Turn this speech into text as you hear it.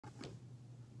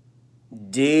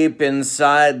Deep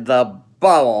inside the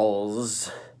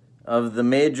bowels of the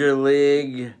Major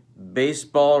League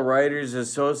Baseball Writers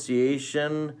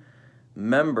Association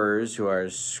members who are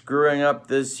screwing up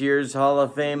this year's Hall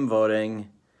of Fame voting,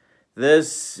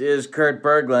 this is Kurt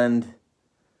Berglund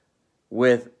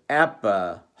with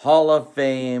APBA Hall of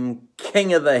Fame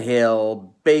King of the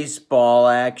Hill baseball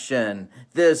action.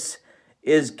 This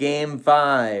is Game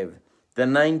 5. The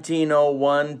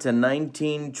 1901 to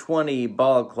 1920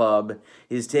 ball club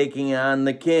is taking on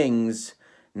the Kings,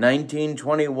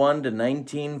 1921 to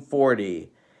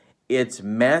 1940. It's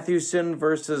Mathewson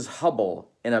versus Hubbell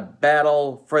in a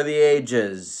battle for the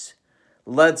ages.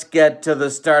 Let's get to the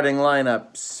starting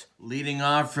lineups. Leading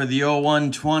off for the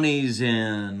 0120s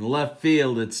in left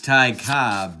field, it's Ty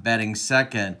Cobb. Batting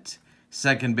second,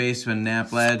 second baseman Nap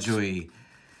Lajoie.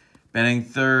 Batting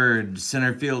third,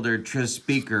 center fielder Tris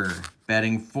Speaker.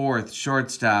 Batting fourth,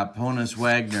 shortstop Honus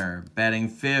Wagner. Batting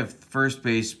fifth, first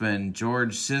baseman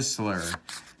George Sisler.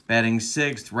 Batting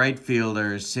sixth, right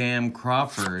fielder Sam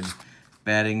Crawford.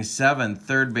 Batting seventh,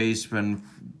 third baseman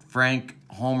Frank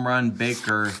Home Run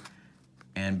Baker.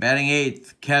 And batting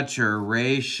eighth, catcher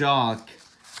Ray Schalk.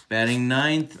 Batting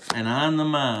ninth and on the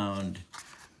mound,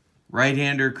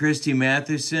 right-hander Christy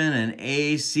Mathewson, an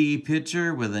AC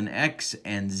pitcher with an X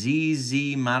and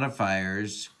ZZ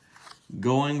modifiers,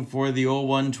 going for the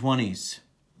 0120s.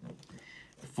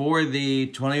 For the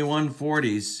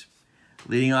 2140s,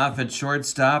 leading off at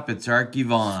shortstop, it's Arky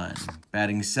Vaughan.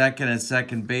 Batting second at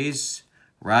second base,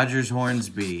 Rogers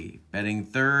Hornsby. Batting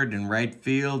third in right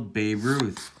field, Babe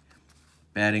Ruth.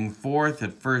 Batting fourth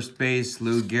at first base,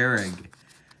 Lou Gehrig.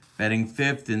 Batting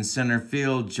fifth in center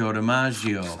field, Joe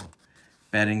DiMaggio.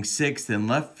 Batting sixth in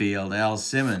left field, Al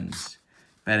Simmons.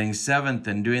 Batting seventh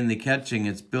and doing the catching,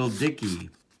 it's Bill Dickey.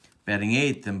 Batting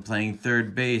eighth and playing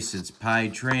third base, it's Pie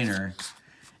Traynor.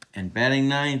 And batting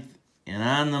ninth and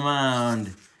on the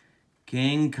mound,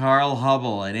 King Carl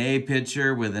Hubbell, an A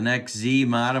pitcher with an XZ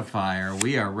modifier.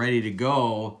 We are ready to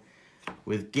go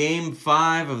with Game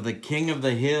 5 of the King of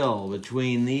the Hill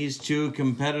between these two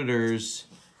competitors.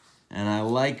 And I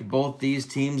like both these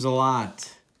teams a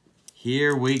lot.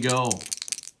 Here we go.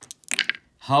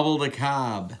 Hubbell to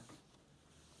Cobb.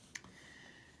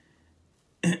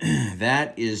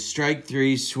 That is strike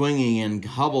three swinging, and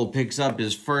Hubbell picks up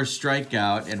his first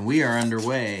strikeout, and we are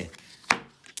underway.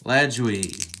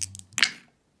 Lajoie.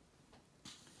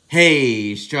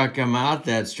 Hey, struck him out.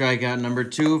 That's strikeout number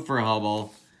 2 for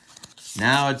Hubbell.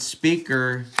 Now it's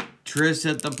Speaker. Tris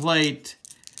at the plate.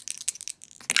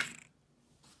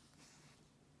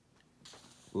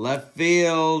 Left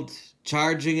field.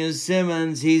 Charging is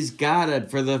Simmons. He's got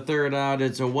it for the third out.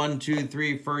 It's a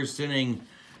 1-2-3 first inning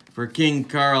for King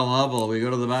Carl Hubbell. We go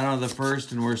to the bottom of the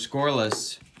first and we're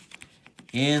scoreless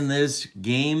in this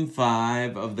Game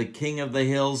 5 of the King of the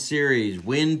Hill series.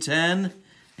 Win 10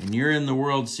 and you're in the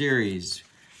World Series.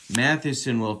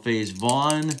 Mathewson will face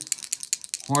Vaughn,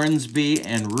 Hornsby,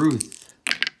 and Ruth.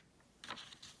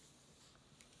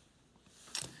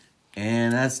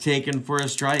 And that's taken for a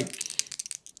strike.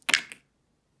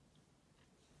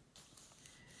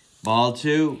 Ball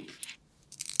 2.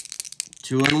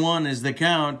 2-1 is the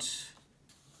count.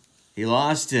 He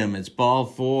lost him. It's ball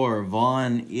 4.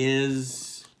 Vaughn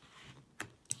is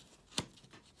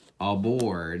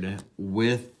aboard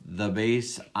with the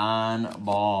base on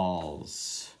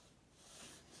balls.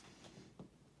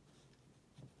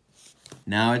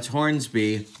 Now it's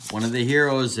Hornsby, one of the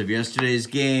heroes of yesterday's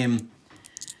game.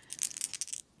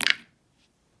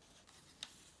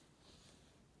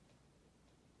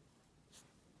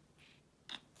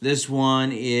 This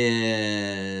one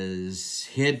is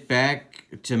hit back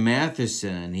to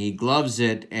Mathewson. He gloves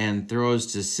it and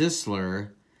throws to Sisler,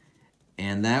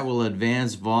 and that will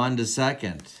advance Vaughn to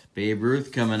second. Babe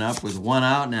Ruth coming up with 1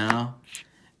 out now,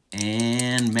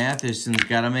 and Mathewson's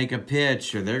got to make a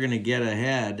pitch or they're going to get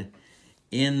ahead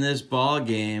in this ball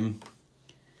game.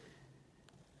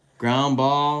 Ground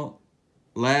ball,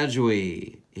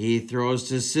 Lajoie. He throws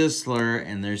to Sisler,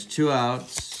 and there's 2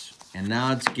 outs, and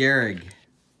now it's Gehrig.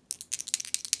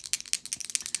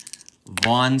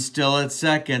 Vaughn still at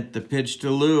second. The pitch to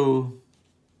Lou.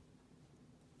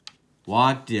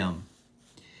 Walked him.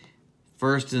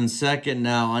 First and second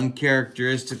now,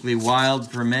 uncharacteristically wild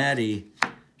for Matty.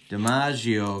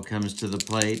 DiMaggio comes to the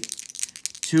plate.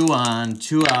 2 on,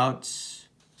 2 outs.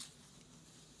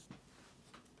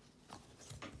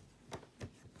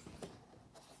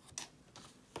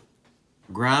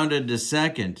 Grounded to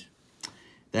second.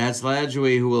 That's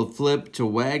Lajoie, who will flip to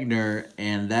Wagner,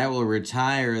 and that will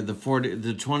retire the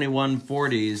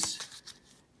 2140s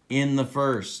in the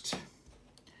first.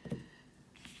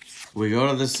 We go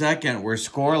to the second. We're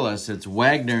scoreless. It's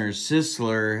Wagner,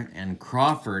 Sisler, and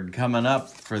Crawford coming up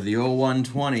for the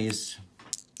 0120s.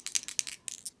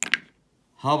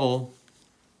 Hubbell.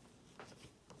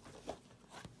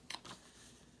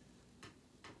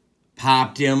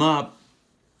 Popped him up.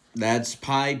 That's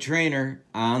Pie Trainer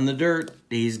on the dirt.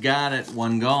 He's got it.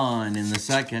 One gone in the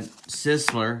second.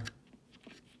 Sisler.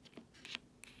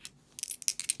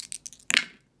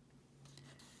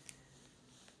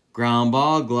 Ground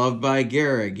ball, gloved by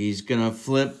Gehrig. He's going to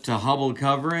flip to Hubbell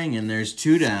covering, and there's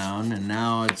 2 down, and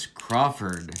now it's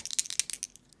Crawford.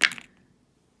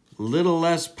 Little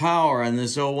less power on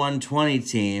this 0120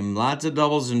 team. Lots of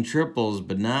doubles and triples,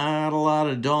 but not a lot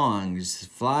of dongs.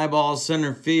 Fly ball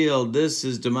center field. This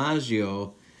is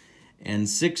DiMaggio. And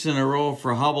 6 in a row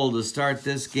for Hubbell to start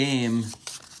this game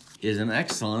is an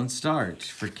excellent start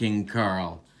for King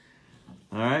Carl.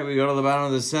 All right, we go to the bottom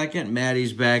of the second.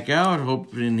 Matty's back out,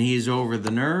 hoping he's over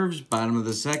the nerves. Bottom of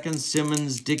the second,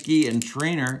 Simmons, Dickey, and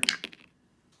Trainer.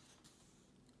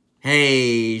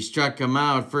 Hey, struck him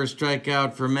out. First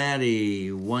strikeout for Matty.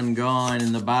 1 gone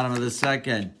in the bottom of the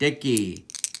second. Dickey.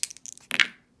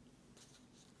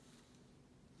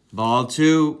 Ball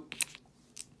 2.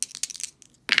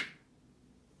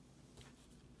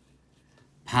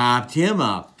 Popped him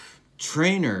up.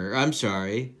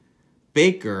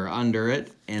 Baker under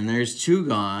it, and there's 2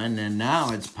 gone, and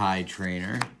now it's Pie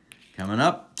Trainer. Coming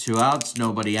up, 2 outs,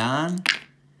 nobody on.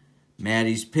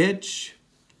 Matty's pitch.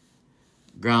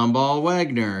 Ground ball,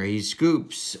 Wagner. He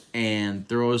scoops and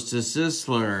throws to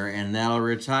Sisler, and that'll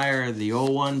retire the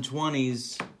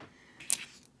 0120s.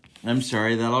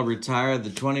 That'll retire the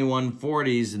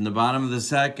 2140s in the bottom of the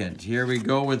second. Here we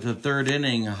go with the third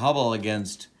inning. Hubbell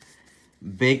against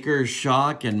Baker,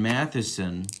 Schock, and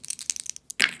Mathewson.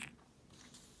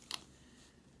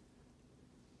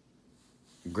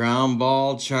 Ground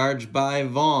ball charged by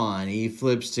Vaughn. He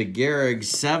flips to Gehrig.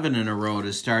 7 in a row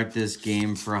to start this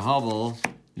game for Hubbell.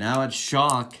 Now it's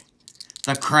Schock.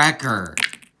 The cracker.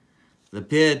 The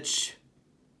pitch.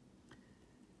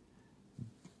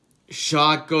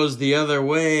 Schock goes the other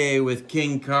way with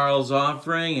King Carl's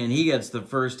offering, and he gets the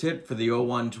first hit for the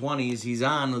 0120s. He's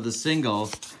on with a single.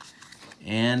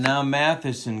 And now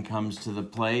Mathewson comes to the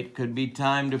plate. Could be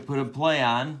time to put a play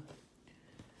on.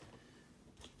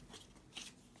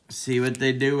 See what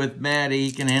they do with Matty.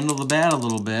 He can handle the bat a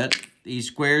little bit. He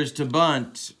squares to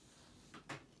bunt.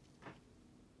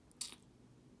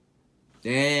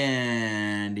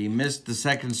 And he missed the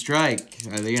second strike.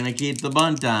 Are they going to keep the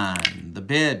bunt on? The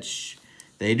pitch.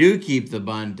 They do keep the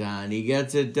bunt on. He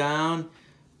gets it down.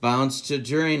 Bounce to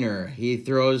Trainer. He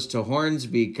throws to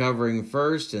Hornsby covering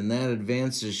first, and that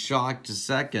advances Schock to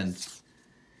second.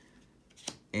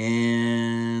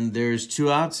 And there's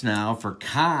 2 outs now for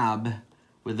Cobb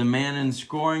with a man in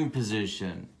scoring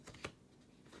position.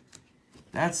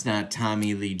 That's not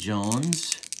Tommy Lee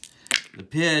Jones. The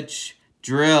pitch,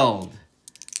 drilled.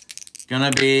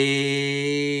 Gonna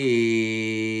be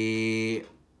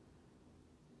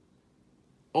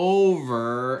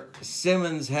over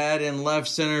Simmons' head in left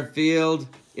center field.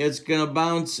 It's gonna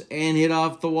bounce and hit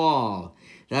off the wall.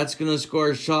 That's gonna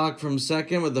score Schock from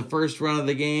second with the first run of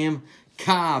the game.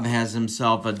 Cobb has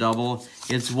himself a double.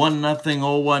 It's 1-0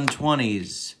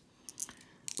 0120s.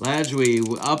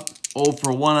 Lajwi up 0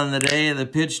 for 1 on the day. The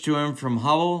pitch to him from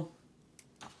Hubbell.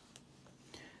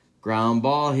 Ground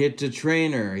ball hit to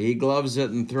Trainer. He gloves it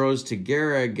and throws to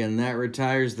Gehrig, and that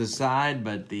retires the side.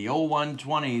 But the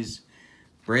 0120s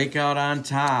break out on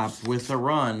top with the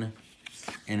run.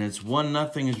 And it's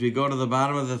 1-0 as we go to the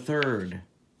bottom of the third.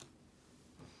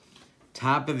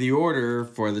 Top of the order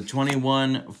for the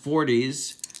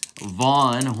 2140s,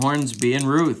 Vaughn, Hornsby, and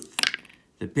Ruth.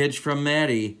 The pitch from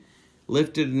Matty,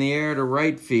 lifted in the air to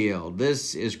right field.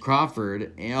 This is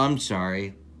Crawford. I'm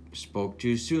sorry, spoke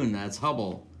too soon. That's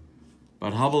Hubbell.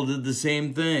 But Hubbell did the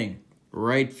same thing.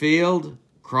 Right field,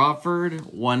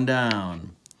 Crawford, 1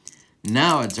 down.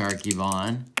 Now it's Archie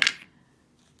Vaughn.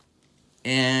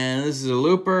 And this is a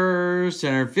looper,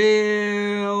 center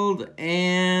field,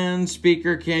 and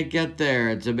Speaker can't get there.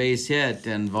 It's a base hit,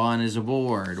 and Vaughn is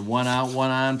aboard. 1 out,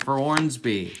 1 on for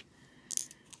Hornsby.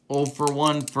 0 for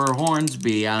 1 for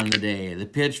Hornsby on the day. The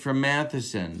pitch from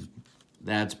Mathewson.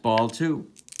 That's ball 2.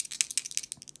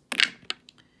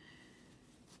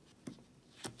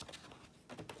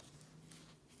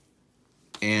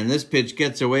 And this pitch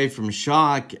gets away from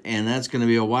Schock, and that's going to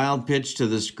be a wild pitch to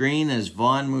the screen as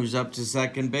Vaughn moves up to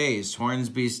second base.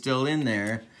 Hornsby's still in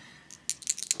there.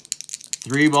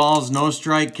 3 balls, no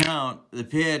strike count. The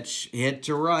pitch hit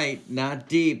to right, not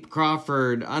deep.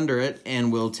 Crawford under it,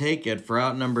 and will take it for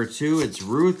out number 2. It's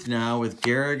Ruth now with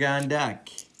Gehrig on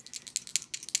deck.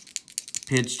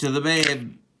 Pitch to the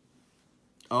babe.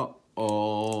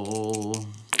 Uh-oh.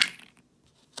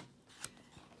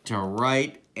 To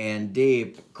right and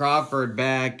deep. Crawford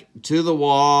back to the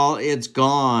wall. It's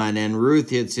gone. And Ruth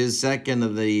hits his second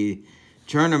of the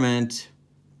tournament.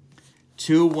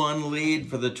 2-1 lead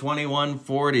for the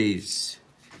 2140s.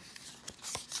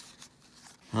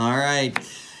 All right.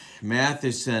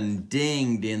 Mathewson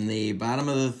dinged in the bottom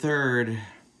of the third.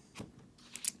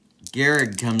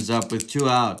 Gehrig comes up with 2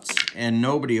 outs and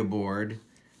nobody aboard.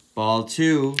 Ball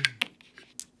 2.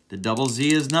 The double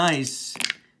Z is nice.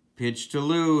 Pitch to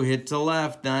Lou, hit to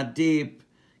left, not deep.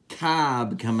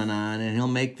 Cobb coming on, and he'll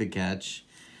make the catch.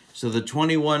 So the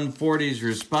 2140s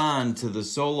respond to the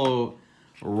solo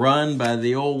run by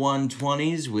the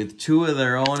 0120s with 2 of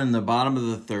their own in the bottom of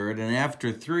the third. And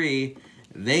after 3,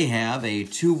 they have a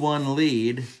 2-1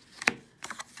 lead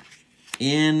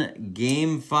in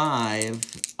Game 5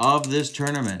 of this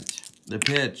tournament. The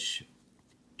pitch,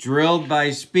 drilled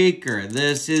by Speaker.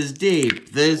 This is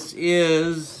deep. This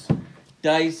is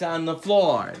dice on the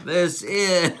floor. This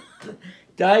is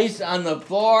dice on the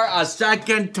floor a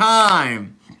second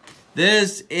time.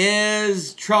 This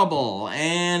is trouble,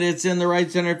 and it's in the right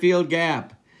center field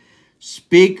gap.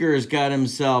 Speaker's got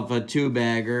himself a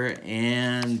 2-bagger,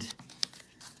 and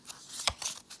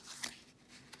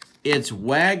it's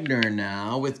Wagner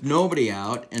now with nobody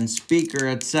out, and Speaker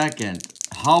at second.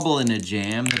 Hubbell in a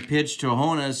jam. The pitch to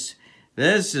Honus.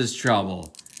 This is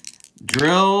trouble.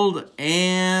 Drilled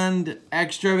and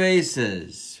extra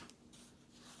bases.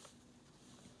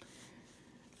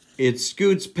 It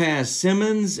scoots past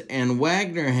Simmons, and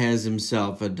Wagner has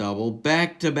himself a double.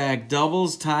 Back-to-back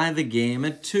doubles tie the game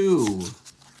at 2.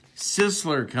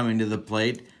 Sisler coming to the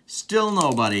plate. Still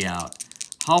nobody out.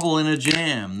 Hubbell in a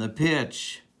jam. The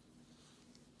pitch.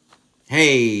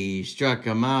 Hey, struck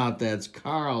him out. That's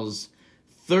Carl's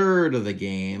third of the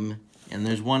game. And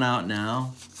there's 1 out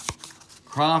now.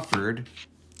 Crawford.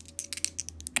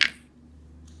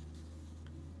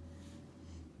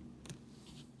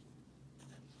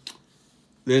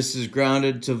 This is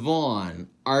grounded to Vaughn.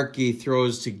 Archie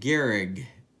throws to Gehrig,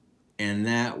 and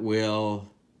that will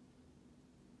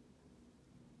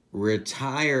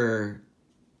retire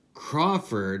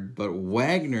Crawford, but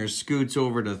Wagner scoots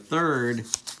over to third.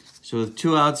 So with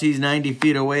 2 outs, he's 90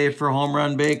 feet away for home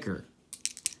run Baker.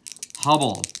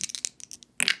 Hubbell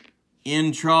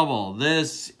in trouble.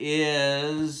 This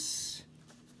is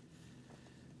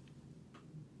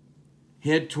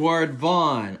hit toward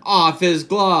Vaughn. Off his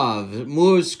glove.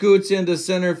 Moves, scoots into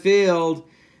center field.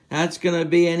 That's going to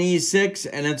be an E6,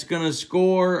 and it's going to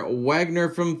score. Wagner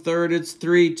from third. It's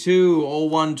 3-2.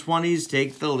 0120s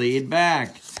take the lead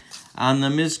back. On the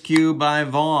miscue by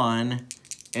Vaughn,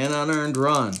 an unearned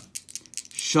run.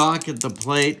 Shock at the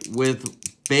plate with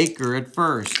Baker at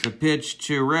first. The pitch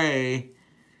to Ray.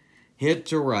 Hit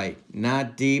to right.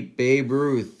 Not deep. Babe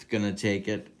Ruth going to take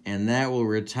it. And that will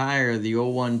retire the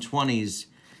 0120s.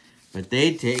 But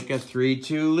they take a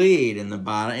 3-2 lead in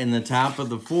the top of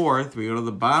the fourth. We go to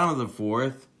the bottom of the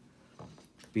fourth.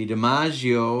 Be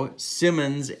DiMaggio,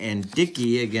 Simmons, and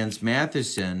Dickey against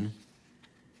Mathewson.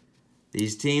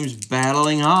 These teams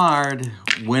battling hard.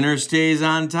 Winner stays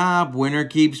on top. Winner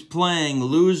keeps playing.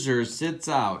 Loser sits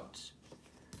out.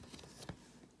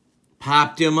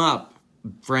 Popped him up.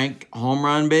 Frank home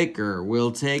run Baker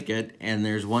will take it, and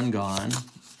there's 1 gone.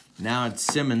 Now it's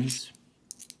Simmons,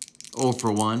 0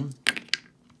 for 1.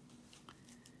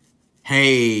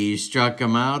 Hey, struck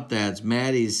him out. That's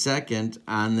Maddie's second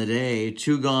on the day.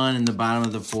 2 gone in the bottom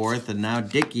of the fourth, and now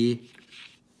Dickey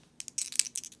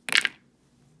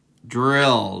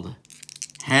drilled.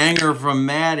 Hanger from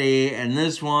Maddie, and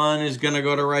this one is going to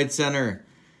go to right center.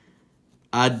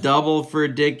 A double for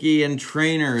Dickey, and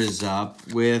Trainer is up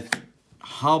with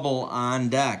Hubbell on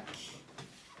deck.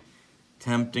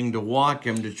 Tempting to walk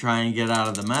him to try and get out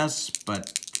of the mess,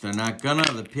 but they're not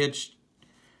gonna. The pitch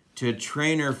to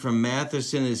Trainer from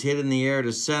Mathewson is hit in the air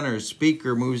to center.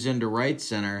 Speaker moves into right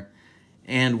center,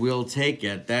 and we'll take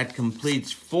it. That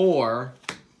completes 4.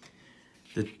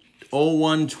 The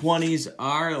 0120s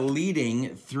are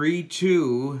leading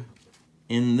 3-2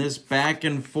 in this back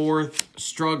and forth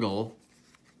struggle.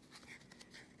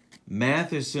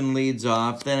 Mathewson leads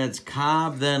off, then it's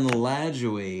Cobb, then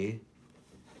Lajoie.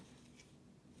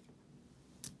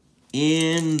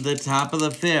 In the top of the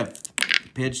 5th,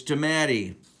 pitch to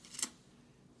Maddie.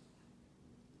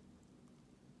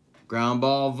 Ground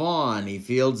ball Vaughn. He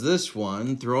fields this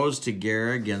one, throws to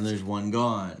Gehrig, and there's 1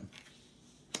 gone.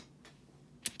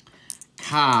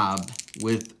 Cobb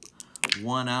with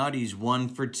 1 out. He's 1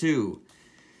 for 2.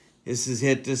 This is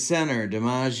hit to center.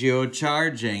 DiMaggio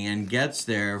charging and gets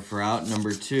there for out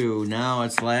number 2. Now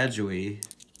it's Lajoie.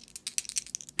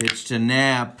 Pitch to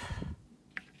Knapp.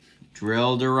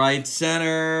 Drill to right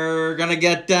center. Gonna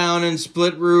get down and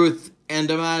split Ruth and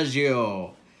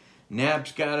DiMaggio.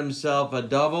 Knapp's got himself a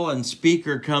double, and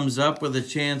Speaker comes up with a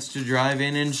chance to drive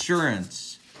in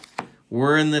insurance.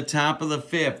 We're in the top of the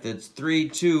 5th. It's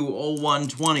 3-2, 0-1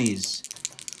 20s.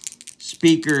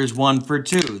 Speaker's 1 for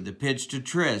 2. The pitch to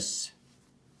Triss.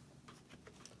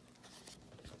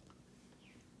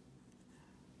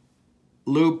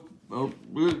 Loop.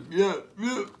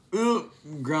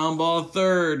 Ground ball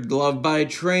third. Glove by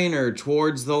Trainer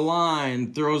towards the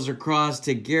line. Throws across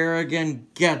to Garrigan.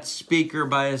 Gets Speaker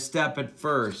by a step at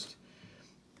first.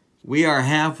 We are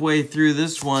halfway through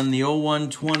this one. The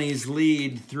 0-1 20s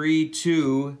lead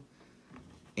 3-2.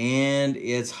 And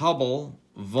it's Hubbell,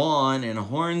 Vaughn, and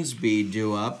Hornsby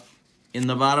due up in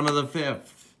the bottom of the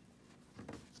 5th.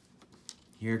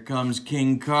 Here comes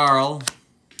King Carl.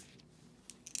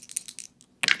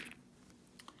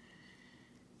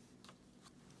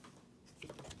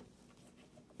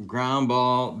 Ground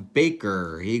ball,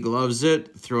 Baker. He gloves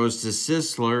it, throws to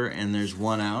Sisler, and there's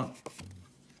 1 out.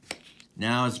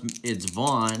 Now it's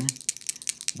Vaughn.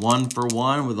 1 for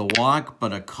 1 with a walk,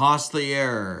 but a costly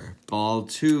error. Ball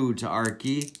 2 to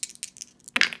Archie.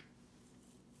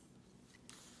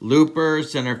 Looper,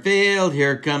 center field.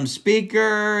 Here comes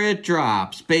Speaker. It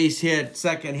drops. Base hit,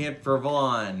 second hit for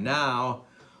Vaughn. Now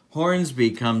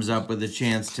Hornsby comes up with a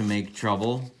chance to make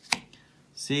trouble.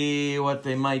 See what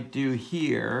they might do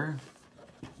here.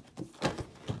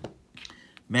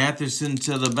 Mathewson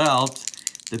to the belt.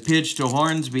 The pitch to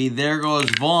Hornsby. There goes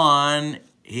Vaughn.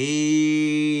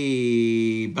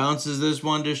 He bounces this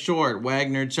one to short.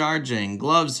 Wagner charging.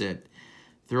 Gloves it.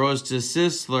 Throws to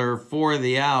Sisler for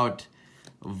the out.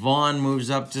 Vaughn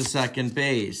moves up to second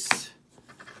base.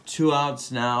 2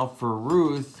 outs now for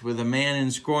Ruth with a man in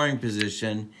scoring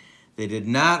position. They did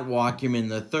not walk him in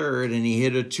the 3rd, and he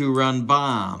hit a 2-run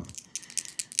bomb.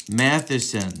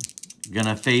 Mathewson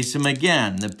gonna face him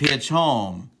again. The pitch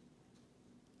home.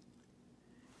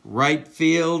 Right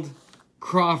field,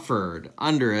 Crawford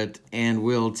under it, and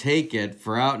will take it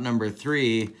for out number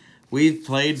 3. We've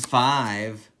played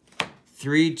 5.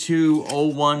 3-2,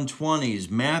 0-1 20s.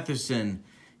 Mathewson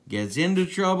gets into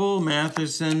trouble.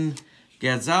 Mathewson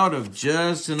gets out of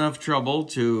just enough trouble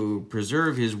to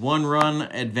preserve his 1-run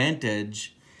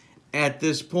advantage at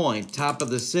this point. Top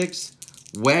of the 6th,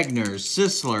 Wagner,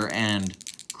 Sisler, and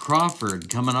Crawford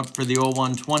coming up for the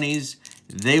 0-1 20s.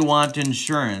 They want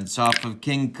insurance off of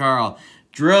King Carl.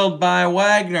 Drilled by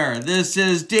Wagner. This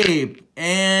is deep,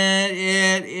 and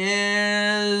it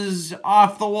is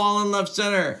off the wall in left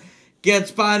center.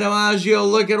 Gets by DiMaggio.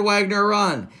 Look at Wagner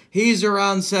run. He's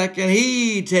around second.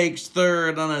 He takes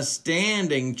third on a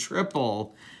standing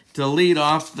triple to lead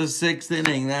off the 6th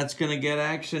inning. That's going to get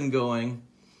action going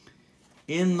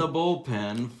in the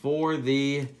bullpen for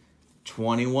the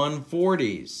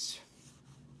 2140s.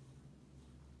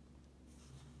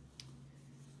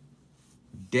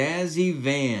 Dazzy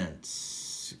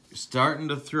Vance starting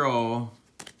to throw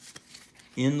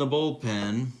in the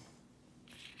bullpen.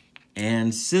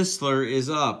 And Sisler is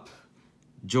up.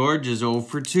 George is 0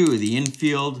 for 2. The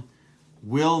infield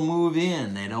will move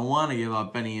in. They don't want to give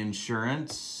up any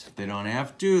insurance. They don't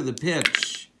have to. The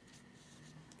pitch.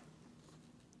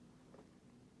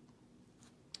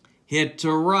 Hit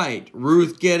to right.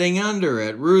 Ruth getting under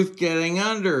it. Ruth getting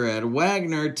under it.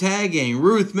 Wagner tagging.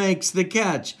 Ruth makes the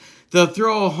catch. The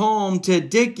throw home to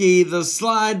Dickey. The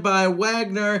slide by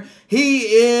Wagner. He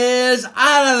is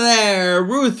out of there.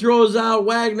 Ruth throws out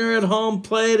Wagner at home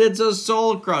plate. It's a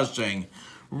soul-crushing,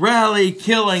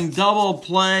 rally-killing double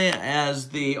play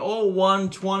as the 0-1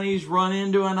 20s run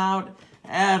into an out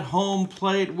at home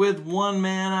plate with 1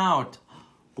 man out.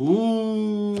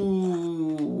 Ooh.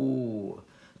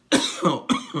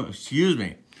 Excuse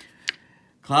me.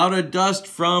 Cloud of dust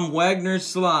from Wagner's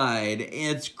slide.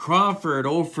 It's Crawford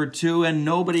 0 for 2 and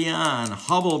nobody on.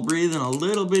 Hubbell breathing a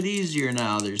little bit easier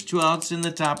now. There's 2 outs in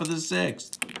the top of the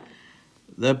 6th.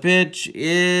 The pitch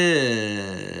is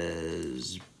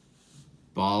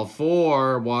ball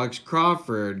 4. Walks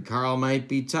Crawford. Carl might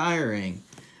be tiring.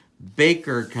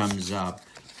 Baker comes up.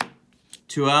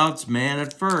 2 outs, man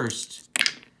at first.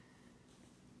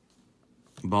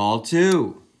 Ball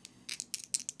 2.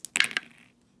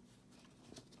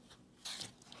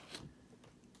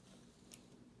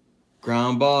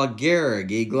 Ground ball, Gehrig.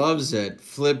 He gloves it,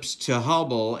 flips to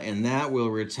Hubbell, and that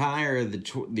will retire the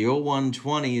 0-1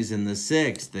 20s in the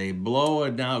 6th. They blow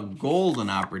a now golden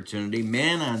opportunity.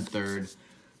 Man on third,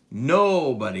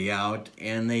 nobody out,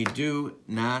 and they do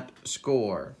not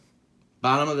score.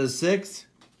 Bottom of the 6th.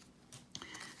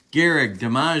 Gehrig,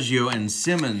 DiMaggio, and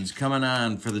Simmons coming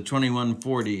on for the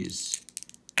 2140s.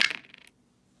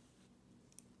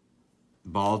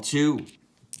 Ball 2.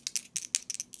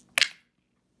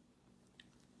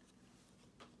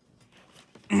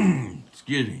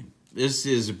 Excuse me. This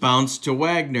is bounce to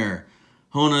Wagner.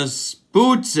 Honas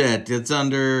boots it. It's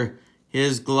under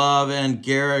his glove, and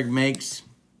Gehrig makes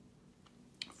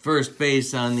first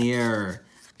base on the error.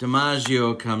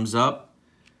 DiMaggio comes up.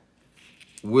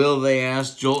 Will they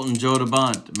ask Jolton Joe to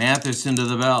bunt? Mathewson to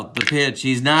the belt. The pitch.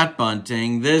 He's not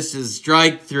bunting. This is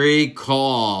strike 3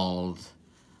 called.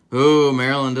 Ooh,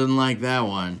 Maryland didn't like that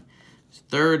one.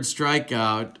 Third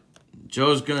strikeout.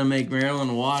 Joe's going to make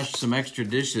Maryland wash some extra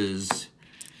dishes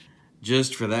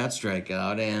just for that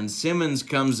strikeout. And Simmons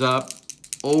comes up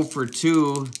 0 for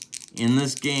 2 in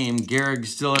this game. Gehrig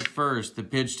still at first. The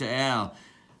pitch to Al.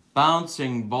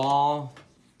 Bouncing ball.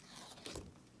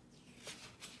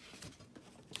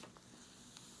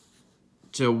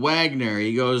 To Wagner.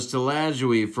 He goes to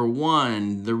Lajoie for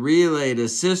 1. The relay to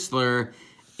Sisler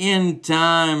in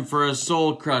time for a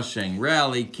soul-crushing,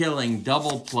 rally-killing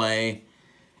double play,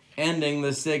 ending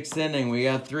the 6th inning. We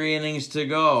got 3 innings to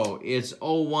go. It's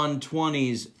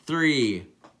 0-1-20s, 3.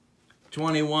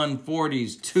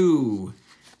 21-40s, 2.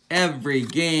 Every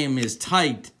game is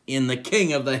tight in the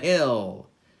King of the Hill.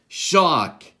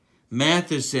 Shock,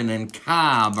 Mathewson, and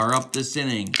Cobb are up this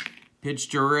inning. Pitch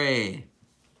to Ray.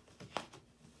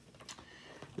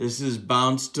 This is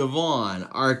bounce to Vaughn.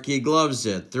 Archie gloves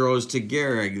it. Throws to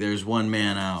Gehrig. There's 1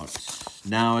 man out.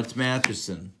 Now it's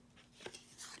Mathewson.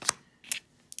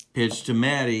 Pitch to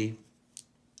Matty.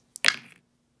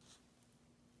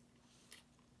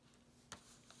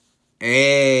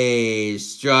 Hey,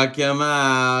 struck him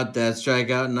out. That's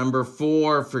strikeout number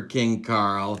 4 for King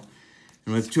Carl.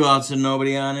 And with 2 outs and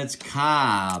nobody on, it's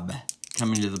Cobb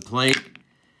coming to the plate.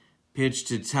 Pitch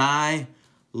to Ty.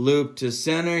 Loop to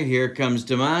center. Here comes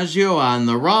DiMaggio on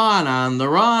the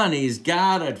run. He's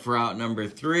got it for out number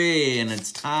 3, and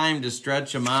it's time to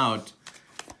stretch him out.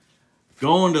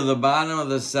 Going to the bottom of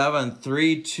the 7th,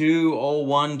 3-2,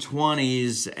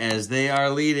 0-1-20s as they are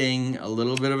leading. A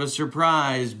little bit of a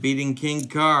surprise, beating King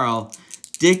Carl.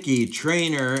 Dickey,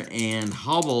 Trainer, and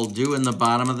Hubbell due in the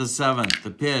bottom of the 7th.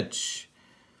 The pitch.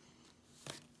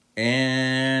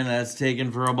 And that's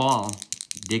taken for a ball.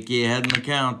 Dickey ahead in the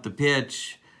count. The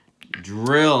pitch.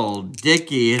 Drilled.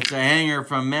 Dickey hits a hanger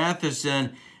from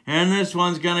Mathewson, and this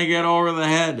one's going to get over the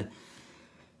head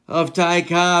of Ty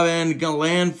Cobb and going to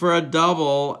land for a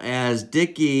double as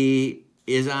Dickey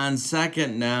is on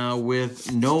second now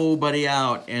with nobody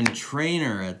out and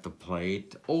Trainer at the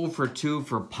plate. 0 for 2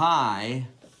 for Pye.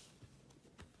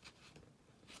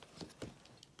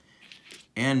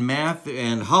 And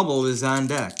Hubbell is on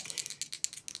deck.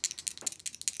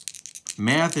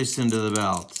 Mathewson to the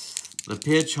belt. The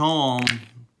pitch home.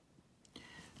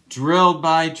 Drilled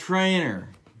by Trainer.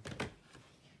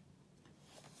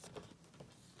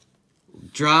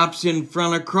 Drops in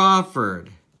front of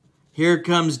Crawford. Here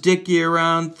comes Dickey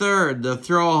around third. The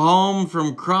throw home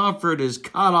from Crawford is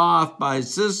cut off by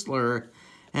Sisler.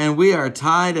 And we are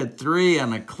tied at 3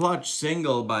 on a clutch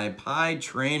single by Pye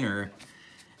Trainer.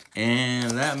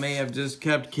 And that may have just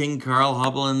kept King Carl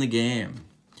Hubbell in the game.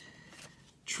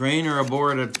 Trainer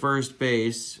aboard at first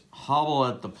base. Hubbell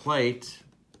at the plate.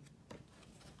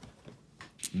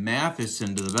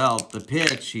 Mathewson to the belt. The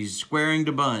pitch. He's squaring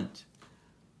to bunt.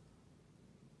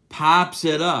 Pops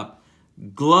it up.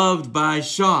 Gloved by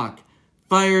Shock.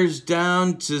 Fires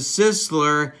down to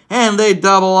Sisler. And they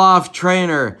double off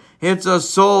Trainer. It's a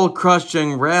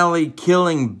soul-crushing,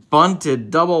 rally-killing,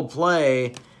 bunted double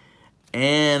play.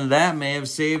 And that may have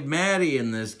saved Matty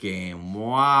in this game.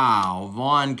 Wow.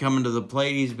 Vaughn coming to the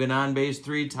plate. He's been on base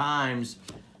 3 times.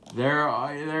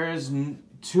 There is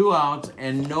 2 outs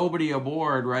and nobody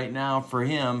aboard right now for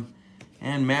him.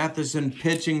 And Mathewson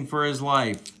pitching for his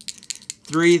life.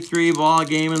 3-3 ball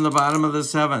game in the bottom of the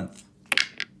 7th.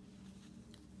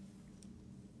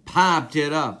 Popped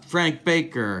it up. Frank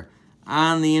Baker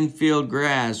on the infield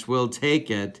grass will take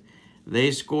it.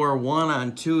 They score 1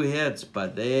 on 2 hits,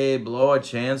 but they blow a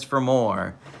chance for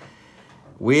more.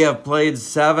 We have played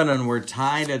 7 and we're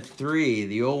tied at 3.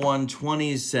 The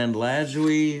 0-1-20s send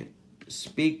Lajoie,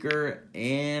 Speaker,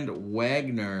 and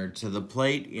Wagner to the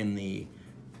plate in the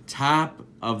top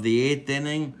of the 8th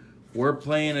inning. We're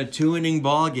playing a 2-inning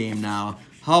ball game now.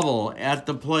 Hubbell at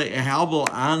the plate.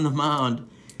 Hubbell on the mound.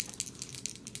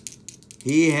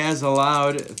 He has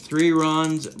allowed 3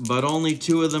 runs, but only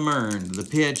 2 of them earned. The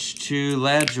pitch to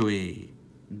Lajoie.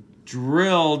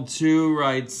 Drilled to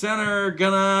right center.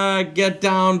 Gonna get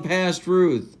down past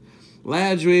Ruth.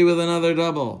 Lajoie with another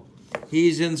double.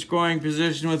 He's in scoring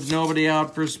position with nobody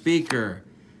out for Speaker.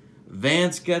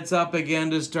 Vance gets up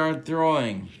again to start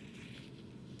throwing.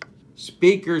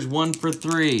 Speaker's 1 for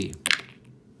 3.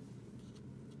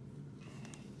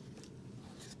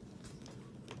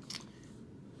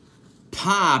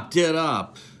 Popped it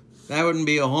up. That wouldn't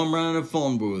be a home run in a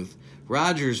phone booth.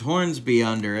 Rogers Hornsby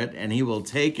under it, and he will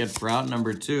take it for out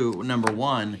number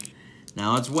 1.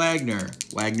 Now it's Wagner.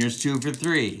 Wagner's 2 for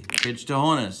 3. Pitch to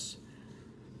Honus.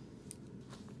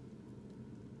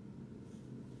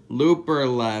 Looper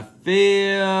left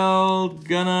field.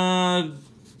 Gonna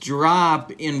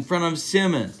drop in front of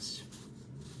Simmons.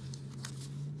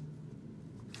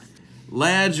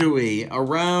 Lajoie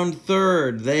around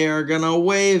third. They are gonna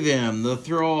wave him. The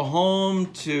throw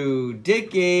home to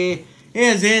Dickey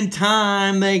is in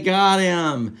time. They got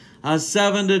him. A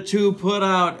 7-2 put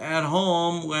out at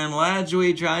home when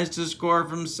Lajoie tries to score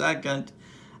from second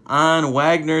on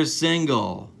Wagner's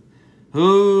single.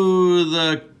 Who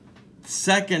the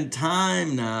second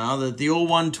time now that the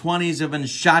 0-1-20s have been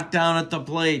shot down at the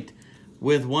plate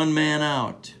with one man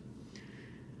out.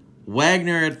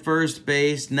 Wagner at first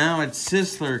base. Now it's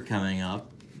Sisler coming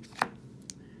up.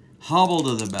 Hubbell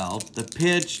to the belt. The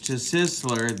pitch to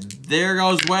Sisler. There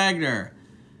goes Wagner.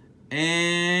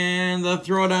 And the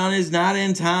throwdown is not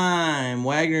in time.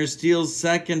 Wagner steals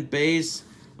second base.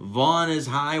 Vaughn is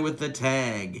high with the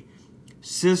tag.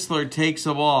 Sisler takes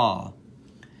a ball.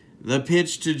 The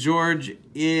pitch to George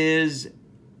is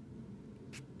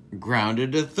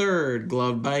grounded to third,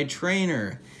 gloved by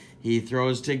Trainer. He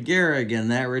throws to Gehrig, and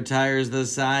that retires the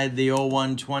side. The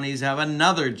 0-1-20s have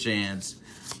another chance,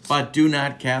 but do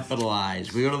not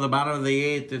capitalize. We go to the bottom of the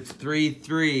 8th. It's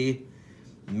 3-3.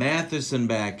 Mathewson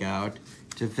back out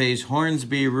to face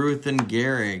Hornsby, Ruth, and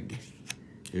Gehrig.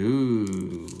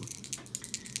 Ooh.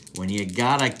 When you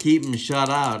gotta keep them shut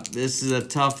out, this is a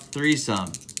tough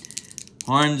threesome.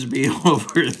 Hornsby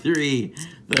over 3.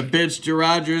 The pitch to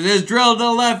Rogers is drilled to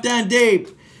left and deep.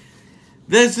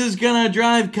 This is going to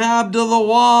drive Cobb to the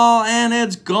wall, and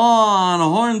it's gone.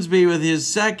 Hornsby with his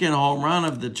second home run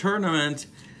of the tournament.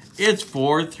 It's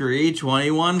 4-3,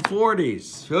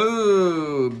 21-40s.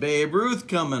 Ooh, Babe Ruth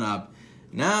coming up.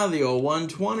 Now the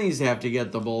 0-1-20s have to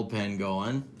get the bullpen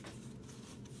going.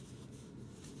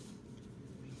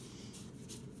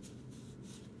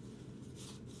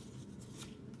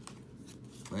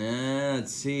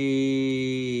 Let's see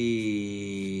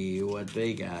what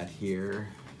they got here.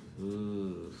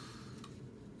 Ooh.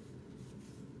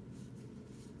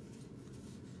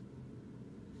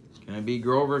 It's going to be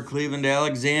Grover, Cleveland,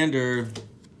 Alexander.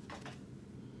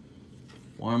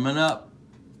 Warming up.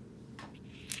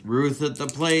 Ruth at the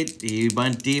plate. He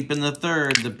went deep in the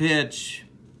third. The pitch.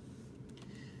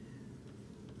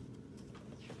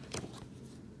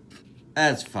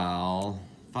 That's foul.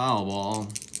 Foul ball.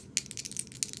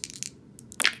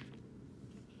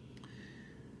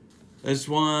 This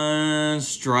one,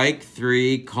 strike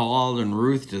 3, called, and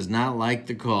Ruth does not like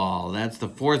the call. That's the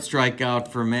 4th strikeout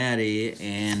for Matty,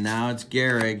 and now it's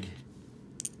Gehrig.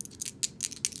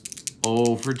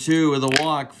 0 for 2 with a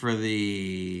walk for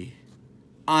the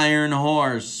Iron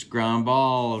Horse. Ground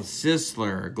ball,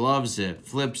 Sisler gloves it,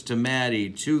 flips to Matty,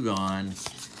 2 gone.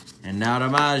 And now to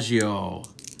Maggio.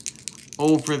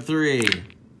 0 for 3.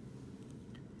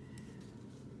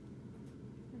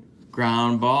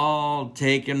 Ground ball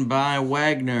taken by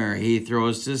Wagner. He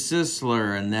throws to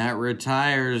Sisler, and that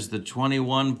retires the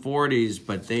 21-40s,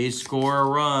 but they score a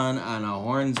run on a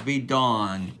Hornsby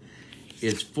dong.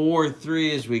 It's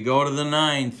 4-3 as we go to the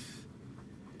 9th.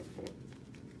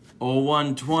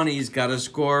 0-1-20's got to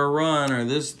score a run, or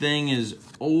this thing is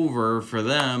over for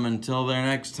them until their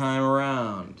next time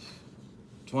around.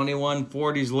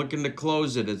 21-40's looking to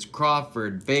close it. It's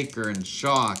Crawford, Baker, and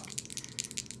Schock.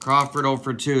 Crawford 0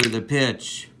 for 2, the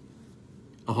pitch.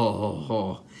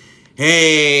 Oh.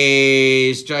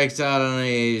 Hey, strikes out on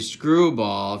a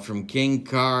screwball from King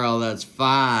Carl. That's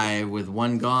 5 with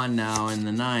 1 gone now in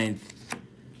the 9th.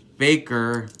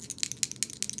 Baker.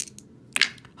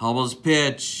 Hubbell's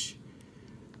pitch.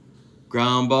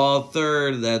 Ground ball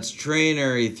third. That's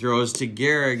Trainer. He throws to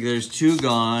Gehrig. There's 2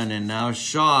 gone. And now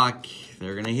Schock.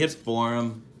 They're going to hit for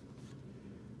him.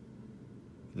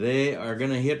 They are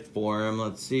going to hit for him.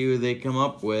 Let's see who they come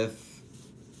up with.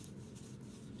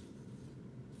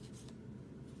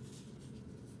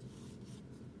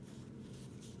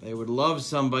 They would love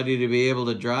somebody to be able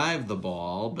to drive the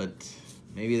ball, but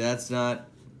maybe that's not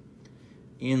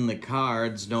in the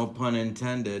cards, no pun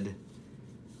intended.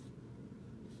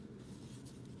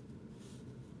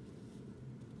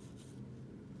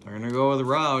 They're going to go with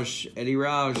Roush, Eddie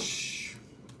Roush.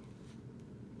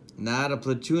 Not a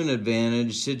platoon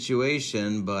advantage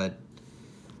situation, but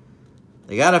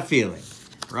They got a feeling.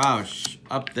 Roush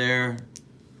up there.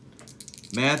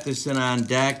 Mathewson on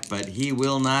deck, but he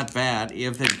will not bat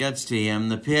if it gets to him.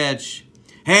 The pitch.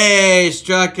 Hey,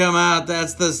 struck him out.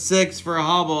 That's the 6 for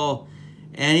Hubbell,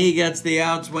 and he gets the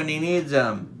outs when he needs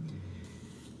them.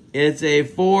 It's a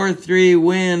 4-3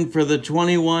 win for the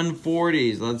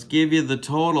 2140s. Let's give you the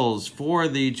totals for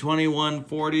the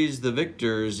 2140s, the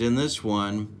victors in this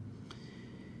one.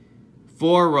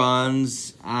 4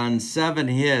 runs on 7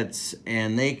 hits,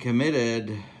 and they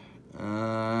committed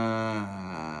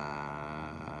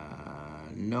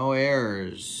no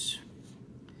errors.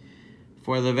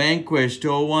 For the vanquished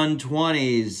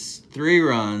 0120s, 3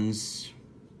 runs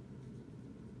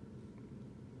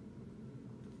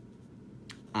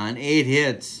on 8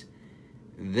 hits.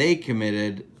 They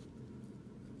committed,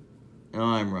 oh,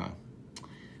 I'm wrong.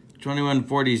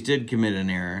 2140s did commit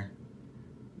an error.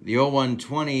 The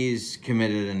 0120s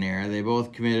committed an error. They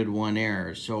both committed 1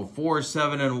 error. So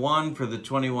 4-7-1 for the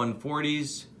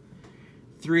 2140s.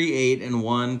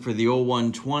 3-8-1 for the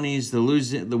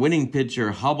 0120s. The winning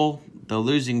pitcher, Hubbell. The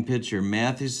losing pitcher,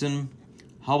 Mathewson.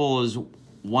 Hubbell is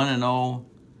 1-0.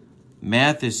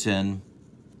 Mathewson,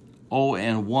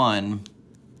 0-1.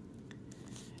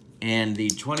 And the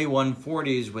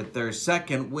 2140s, with their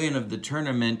second win of the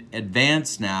tournament,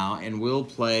 advance now and will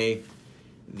play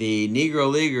the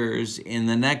Negro Leaguers in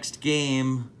the next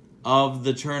game of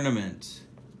the tournament.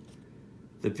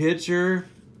 The pitcher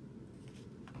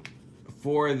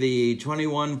for the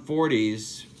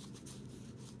 2140s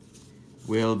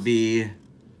will be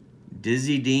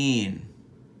Dizzy Dean,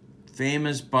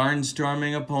 famous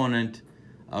barnstorming opponent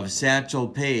of Satchel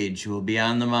Paige, who will be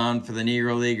on the mound for the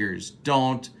Negro Leaguers.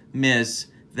 Don't miss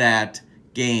that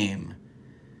game.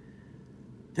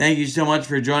 Thank you so much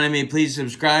for joining me. Please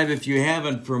subscribe if you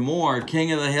haven't for more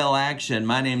King of the Hill action.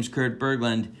 My name's Kurt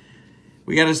Berglund.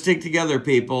 We got to stick together,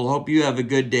 people. Hope you have a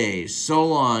good day. So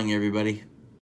long, everybody.